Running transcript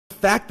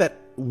fact that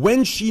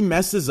when she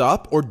messes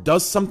up or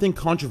does something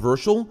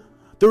controversial,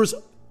 there's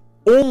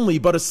only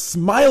but a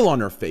smile on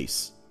her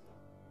face.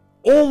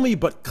 Only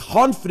but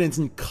confidence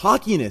and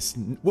cockiness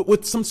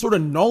with some sort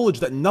of knowledge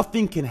that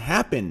nothing can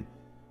happen.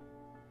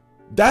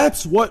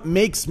 That's what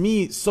makes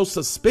me so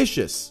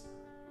suspicious.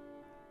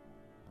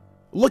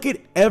 Look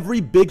at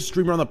every big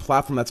streamer on the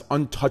platform that's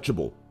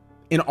untouchable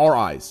in our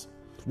eyes.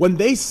 When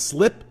they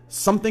slip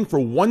something for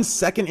 1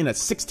 second in a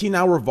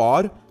 16-hour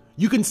VOD,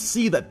 you can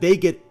see that they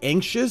get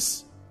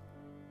anxious.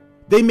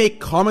 They make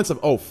comments of,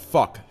 oh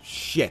fuck,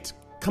 shit,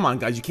 come on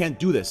guys, you can't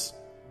do this.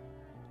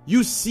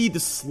 You see the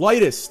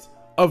slightest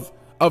of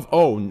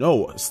oh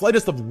no,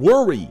 slightest of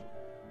worry.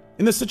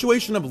 In the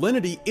situation of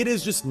Alinity, it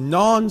is just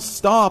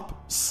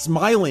non-stop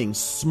smiling,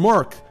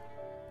 smirk.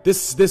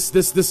 This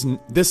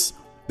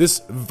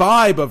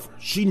vibe of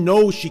she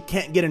knows she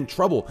can't get in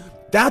trouble.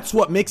 That's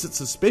what makes it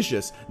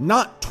suspicious,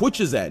 not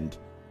Twitch's end.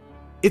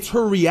 It's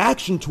her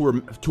reaction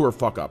to her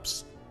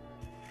fuck-ups.